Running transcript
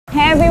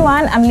Hey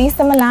everyone, I'm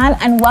Lisa Milan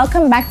and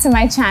welcome back to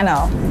my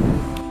channel.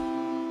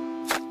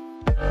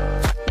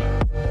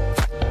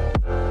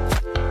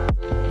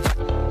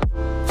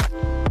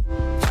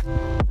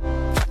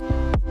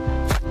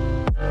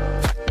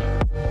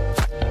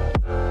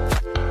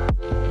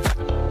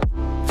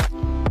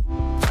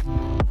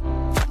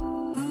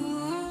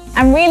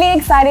 I'm really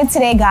excited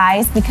today,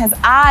 guys, because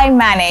I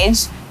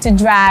managed to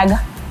drag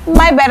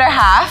my better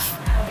half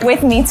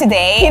with me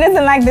today. He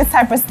doesn't like this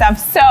type of stuff,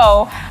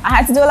 so I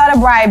had to do a lot of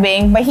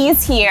bribing, but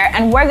he's here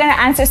and we're gonna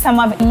answer some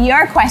of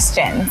your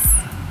questions.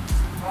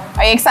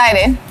 Are you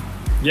excited?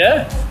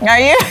 Yeah. Are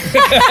you?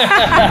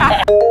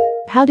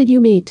 How did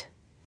you meet?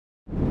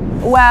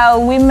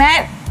 Well, we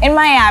met in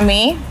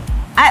Miami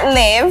at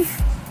Live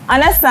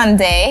on a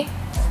Sunday,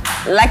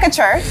 like a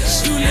church.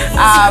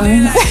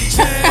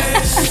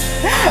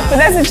 But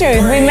that's the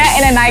truth. We met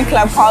in a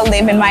nightclub called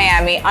Live in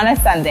Miami on a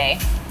Sunday.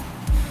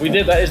 We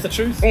did, that is the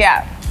truth.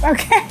 Yeah,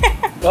 okay.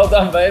 Well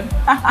done, babe.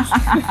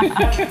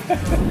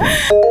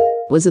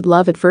 Was it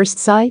love at first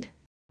sight?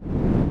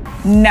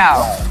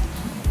 No.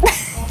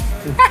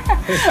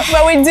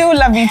 But we do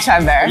love each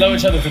other. We love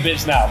each other for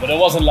bits now, but it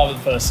wasn't love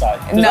at first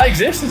sight. Does No. that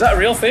exist? Is that a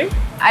real thing?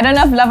 I don't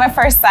know if love at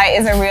first sight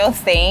is a real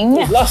thing.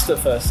 It's lust at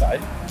first sight.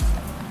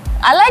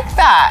 I like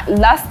that.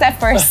 Lust at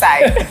first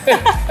sight.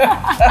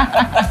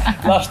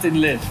 Lust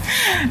in Live.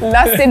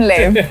 Lust in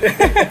Live.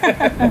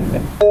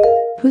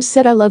 Who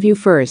said I love you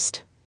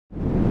first?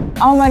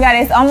 Oh my God,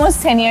 it's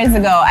almost 10 years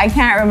ago. I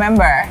can't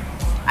remember.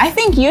 I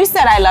think you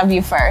said I love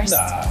you first.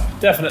 Nah,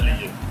 definitely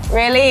you.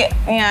 Really?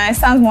 Yeah, it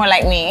sounds more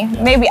like me.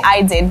 Yeah. Maybe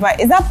I did, but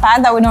is that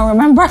bad that we don't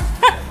remember?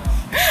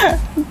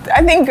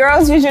 I think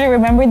girls usually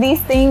remember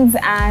these things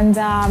and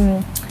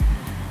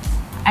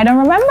I don't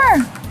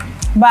remember.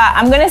 But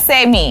I'm gonna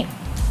say me.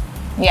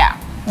 Yeah,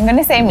 I'm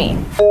gonna say me.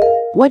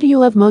 What do you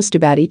love most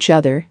about each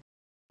other?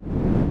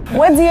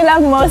 What do you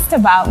love most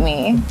about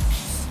me?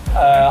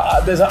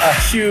 There's a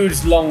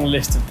huge long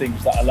list of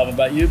things that I love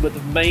about you, but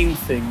the main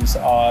things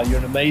are you're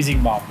an amazing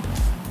mum,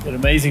 you're an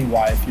amazing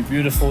wife, you're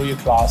beautiful, you're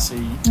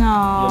classy,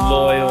 Aww. You're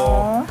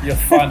loyal, you're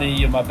funny,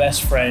 you're my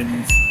best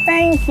friend.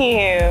 Thank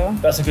you.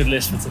 That's a good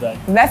list for today.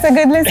 That's a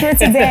good list for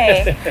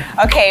today.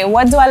 Okay,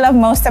 what do I love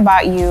most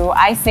about you?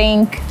 I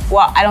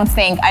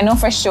know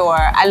for sure.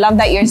 I love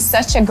that you're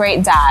such a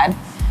great dad.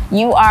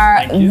 You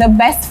are the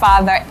best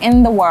father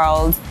in the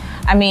world.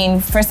 I mean,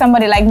 for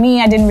somebody like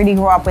me, I didn't really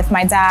grow up with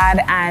my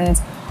dad, and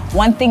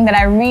one thing that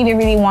I really,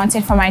 really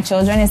wanted for my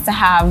children is to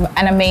have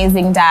an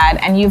amazing dad,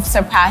 and you've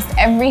surpassed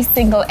every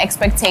single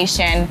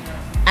expectation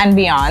and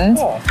beyond.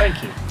 Oh,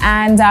 thank you.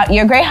 And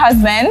you're a great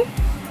husband.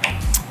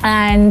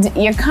 And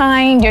you're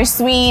kind, you're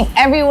sweet.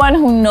 Everyone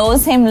who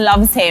knows him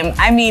loves him.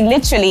 I mean,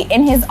 literally,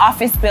 in his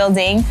office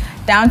building,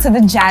 down to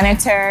the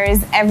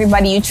janitors,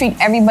 everybody, you treat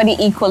everybody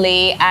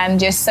equally,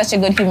 and you're such a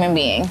good human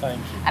being. Thank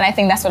you. And I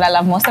think that's what I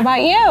love most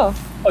about you.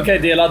 Okay,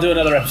 deal, I'll do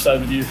another episode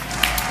with you.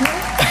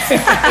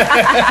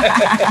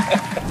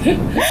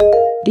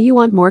 Do you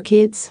want more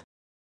kids?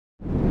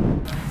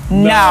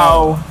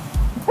 No.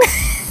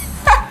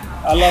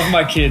 I love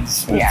my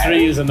kids, but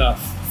 3 is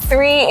enough.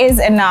 3 is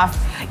enough.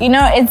 You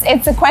know,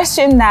 it's a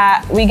question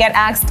that we get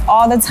asked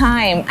all the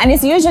time, and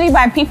it's usually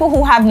by people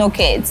who have no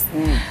kids.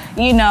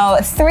 You know,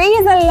 3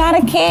 is a lot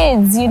of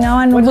kids, you know.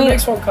 And when's the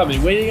next one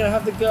coming? When are you going to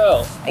have the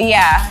girl?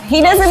 Yeah,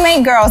 he doesn't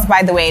make girls,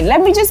 by the way.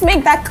 Let me just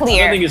make that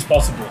clear. I don't think it's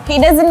possible. He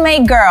doesn't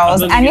make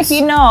girls, and if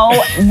you know,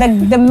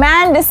 the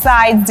man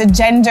decides the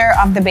gender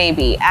of the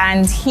baby,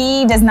 and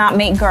he does not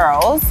make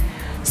girls.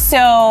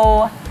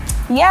 So,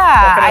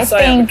 yeah, I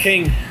think I'm a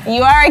king.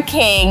 You are a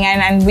king,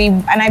 and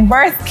I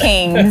birth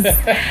kings.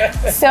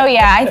 So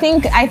yeah, I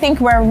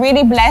think we're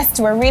really blessed.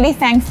 We're really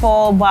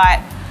thankful, but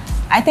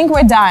I think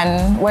we're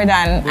done. We're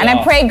done. And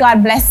I pray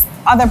God bless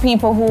other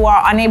people who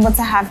are unable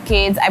to have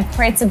kids. I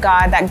pray to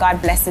God that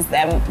God blesses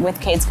them with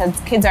kids, because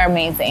kids are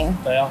amazing.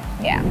 They are.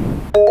 Yeah.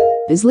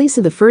 Is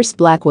Lisa the first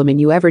black woman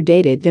you ever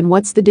dated? Then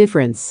what's the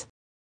difference?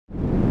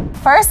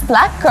 First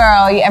black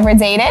girl you ever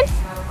dated?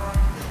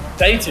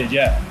 Dated,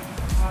 yeah.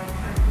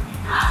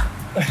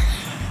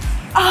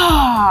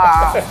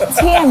 Ah,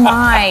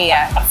 TMI,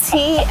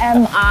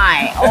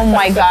 TMI. Oh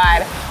my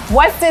God.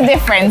 What's the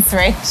difference,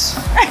 Rich?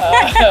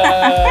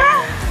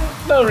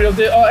 No real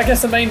deal. I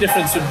guess the main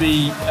difference would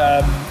be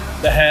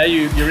the hair,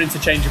 your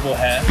interchangeable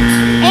hair.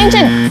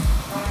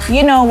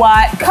 You know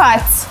what?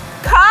 Cut.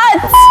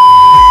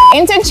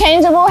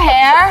 Interchangeable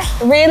hair?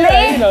 Really?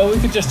 Yeah, you know, we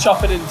could just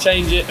chop it and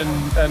change it,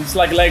 and it's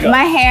like Lego.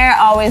 My hair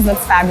always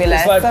looks fabulous.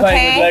 It's like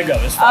playing with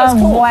Lego. It's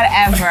cool.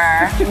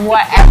 Whatever.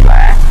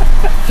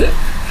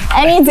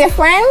 Any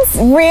difference?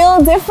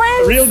 Real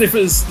difference? Real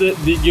difference.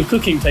 Your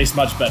cooking tastes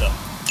much better.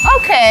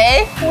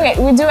 Okay.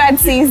 We do add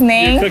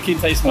seasoning. Your cooking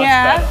tastes much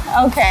better.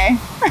 Yeah. Okay.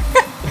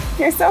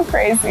 You're so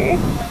crazy.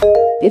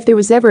 If there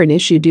was ever an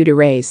issue due to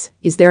race,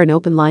 is there an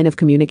open line of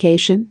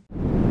communication?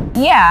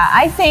 Yeah,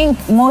 I think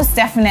most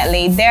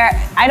definitely.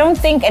 I don't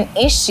think an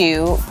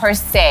issue per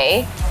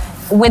se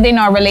within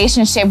our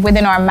relationship,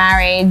 within our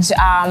marriage,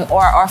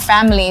 or our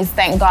families,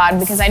 thank God,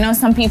 because I know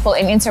some people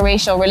in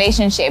interracial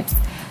relationships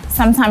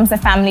sometimes the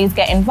families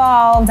get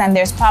involved and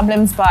there's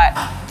problems, but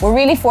we're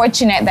really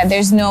fortunate that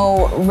there's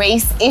no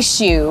race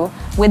issue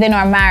within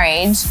our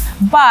marriage.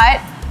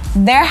 But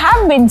there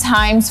have been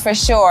times for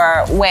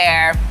sure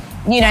where,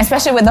 you know,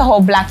 especially with the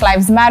whole Black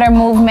Lives Matter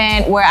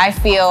movement, where I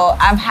feel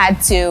I've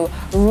had to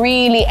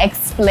really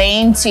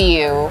explain to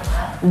you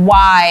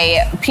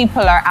why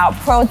people are out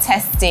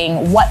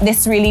protesting, what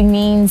this really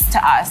means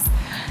to us,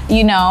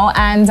 you know,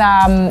 and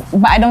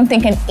but I don't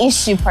think an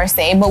issue per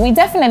se, but we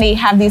definitely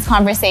have these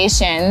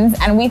conversations,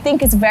 and we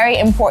think it's very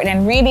important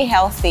and really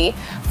healthy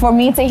for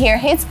me to hear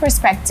his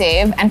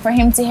perspective and for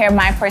him to hear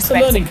my perspective.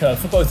 It's a learning curve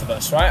for both of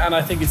us, right? And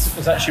I think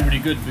it's actually really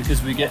good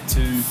because we get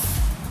to,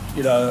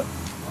 you know,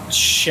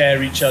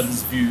 share each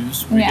other's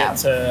views. We get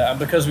to, and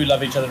because we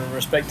love each other and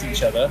respect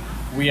each other,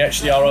 we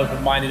actually are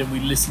open-minded and we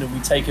listen and we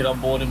take it on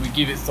board and we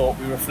give it thought,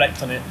 we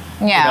reflect on it,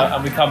 you know,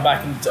 and we come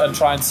back and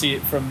try and see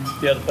it from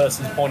the other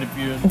person's point of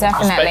view and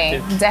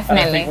perspective.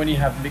 Definitely. And I think when you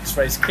have mixed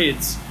race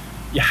kids,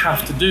 you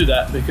have to do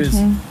that because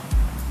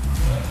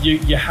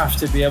you have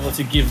to be able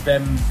to give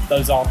them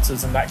those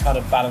answers and that kind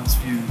of balanced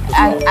view.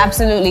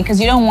 Absolutely, because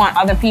you don't want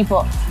other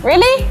people.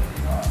 Really?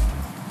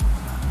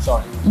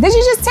 Sorry. Did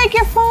you just take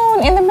your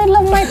phone in the middle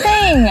of my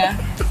thing?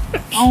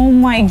 Oh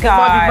my God. It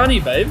might be money,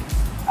 babe.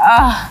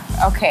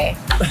 Okay.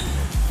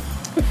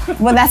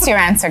 Well, that's your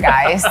answer,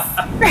 guys.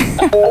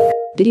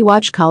 Did you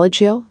watch College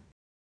Hill?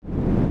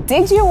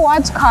 Did you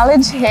watch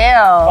College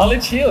Hill?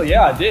 College Hill,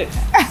 yeah, I did.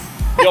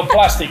 You're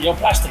plastic, you're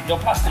plastic, you're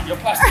plastic, you're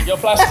plastic, you're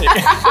plastic.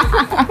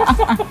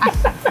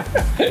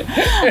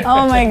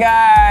 Oh my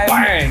God.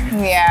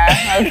 Bang!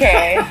 Yeah,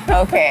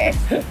 okay.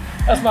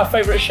 That's my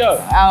favourite show.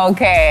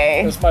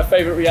 Okay. That's my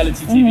favourite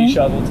reality TV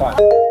show of all time.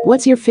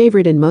 What's your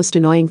favorite and most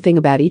annoying thing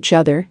about each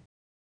other?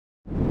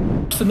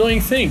 Most annoying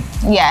thing?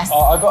 Yes.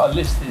 Oh, I've got a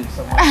list here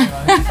somewhere.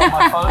 It's on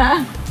my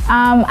phone.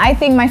 I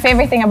think my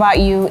favorite thing about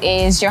you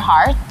is your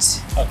heart.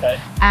 Okay.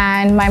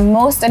 And my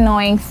most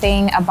annoying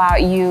thing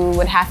about you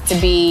would have to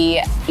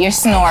be your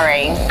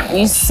snoring.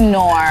 You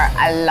snore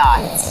a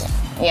lot.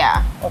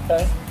 Yeah.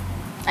 Okay.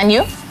 And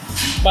you?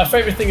 My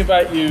favourite thing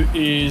about you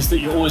is that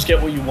you always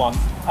get what you want.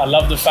 I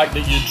love the fact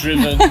that you're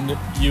driven,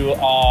 you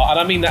are, and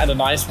I mean that in a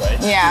nice way.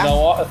 Yeah. You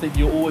know what? I think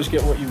you always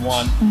get what you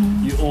want.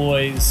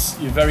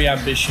 You're very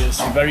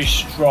ambitious, you're very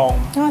strong.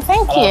 Oh,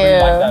 thank you. I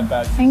really like that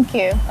about you. Thank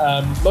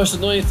you. Most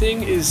annoying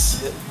thing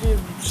is you're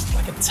just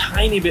like a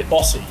tiny bit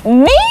bossy.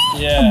 Me?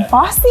 Yeah.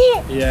 Bossy?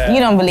 Yeah. You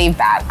don't believe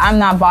that. I'm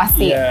not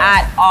bossy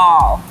at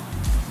all.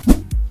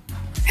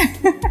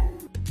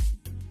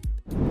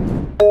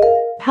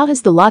 How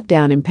has the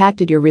lockdown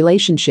impacted your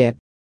relationship?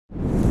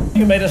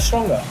 You made us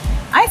stronger.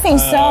 I think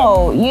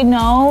so, you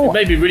know. It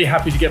made me really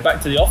happy to get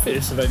back to the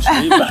office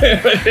eventually.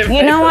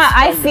 You know what,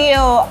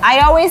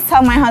 I always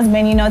tell my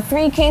husband, you know,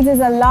 3 kids is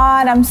a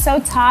lot, I'm so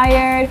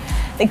tired,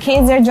 the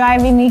kids are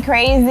driving me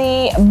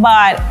crazy,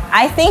 but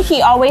I think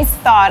he always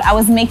thought I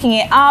was making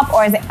it up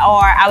or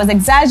I was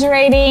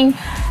exaggerating,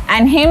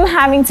 and him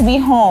having to be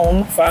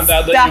home. Found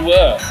out that you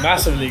were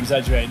massively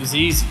exaggerating. It's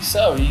easy,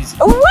 so easy.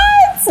 What?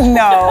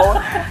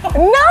 No.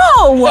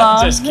 No.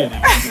 I'm just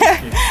kidding.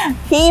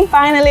 He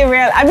finally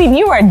realized, I mean,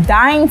 you were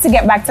dying to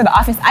get back to the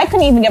office. I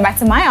couldn't even get back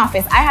to my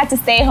office. I had to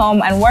stay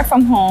home and work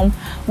from home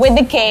with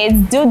the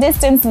kids, do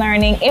distance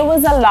learning. It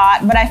was a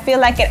lot, but I feel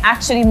like it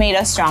actually made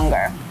us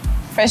stronger,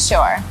 for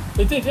sure.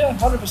 It did, yeah,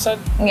 100%.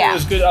 Yeah. It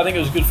was good. I think it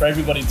was good for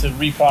everybody to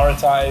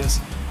reprioritize,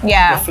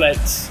 reflect.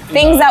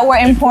 Things that were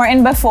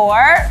important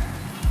before,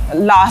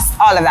 lost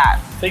all of that.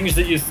 Things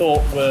that you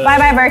thought were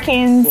Bye-bye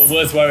Birkins. Were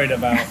worth worrying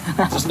about,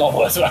 just not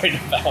worth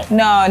worrying about.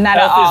 No, not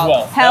at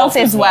all. Health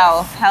is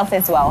wealth. Health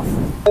is wealth.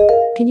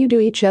 Can you do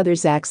each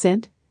other's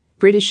accent?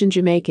 British and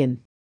Jamaican.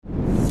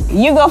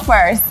 You go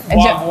first.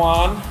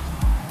 Wagwan.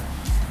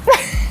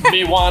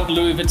 Me want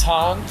Louis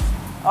Vuitton.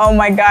 Oh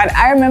my God,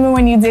 I remember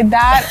when you did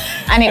that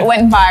and it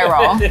went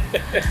viral.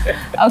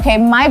 Okay,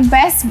 my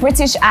best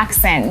British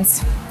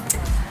accent.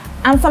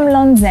 I'm from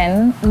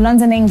London,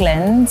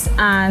 England,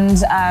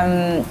 and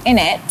in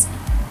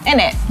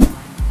it.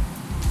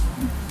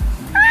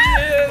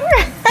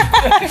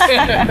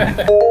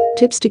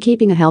 Tips to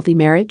keeping a healthy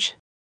marriage?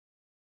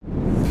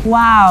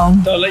 Wow.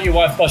 Don't let your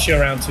wife boss you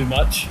around too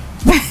much.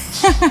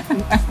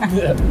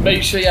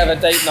 Make sure you have a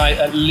date night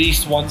at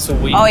least once a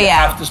week. Oh, you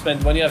yeah. have to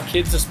spend, when you have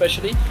kids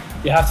especially,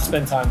 you have to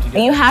spend time together.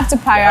 You have to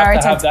prioritize. You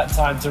have to have that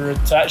time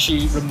to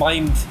actually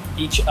remind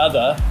each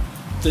other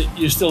that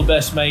you're still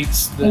best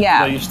mates, that you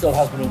know, you're still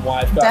husband and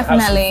wife. Go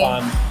Definitely.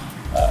 Have some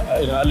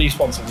fun, you know, at least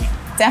once a week.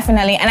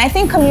 Definitely. And I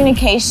think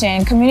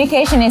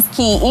communication is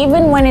key.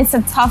 Even when it's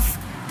a tough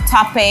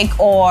topic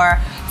or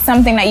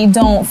something that you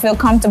don't feel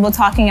comfortable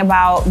talking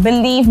about,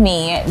 believe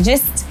me,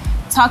 just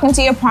talking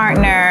to your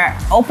partner,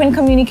 open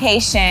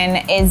communication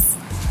is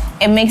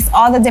it makes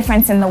all the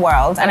difference in the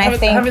world. And I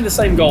think having the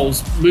same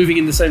goals, moving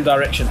in the same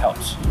direction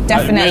helps.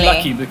 Definitely. We're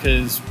lucky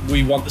because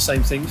we want the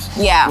same things.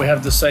 Yeah. We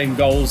have the same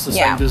goals, the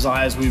same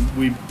desires. We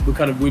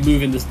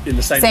move in the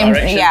same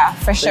direction. Yeah,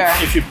 for sure.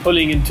 If you're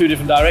pulling in two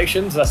different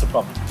directions, that's a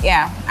problem.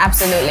 Yeah,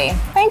 absolutely.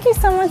 Thank you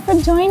so much for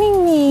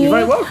joining me. You're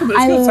very welcome.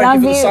 It's good.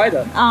 Thank you for the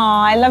cider.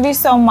 Oh, I love you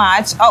so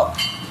much. Oh,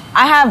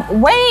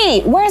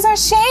 wait, where's our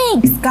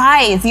shakes?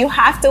 Guys, you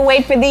have to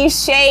wait for these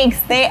shakes.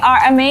 They are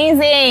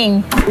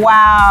amazing.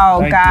 Wow,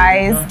 Thank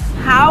guys.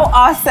 you. How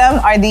awesome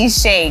are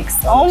these shakes?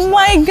 Oh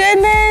my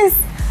goodness.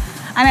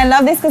 And I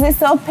love this because it's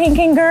so pink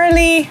and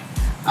girly.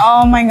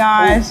 Oh my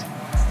gosh.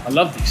 I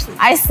love these things.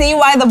 I see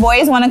why the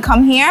boys want to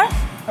come here,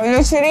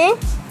 literally,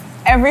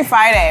 every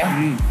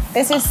Friday.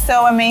 This is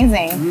so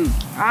amazing.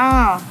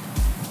 Oh.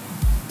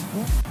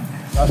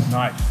 That's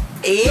nice.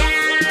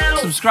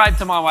 Subscribe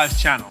to my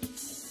wife's channel.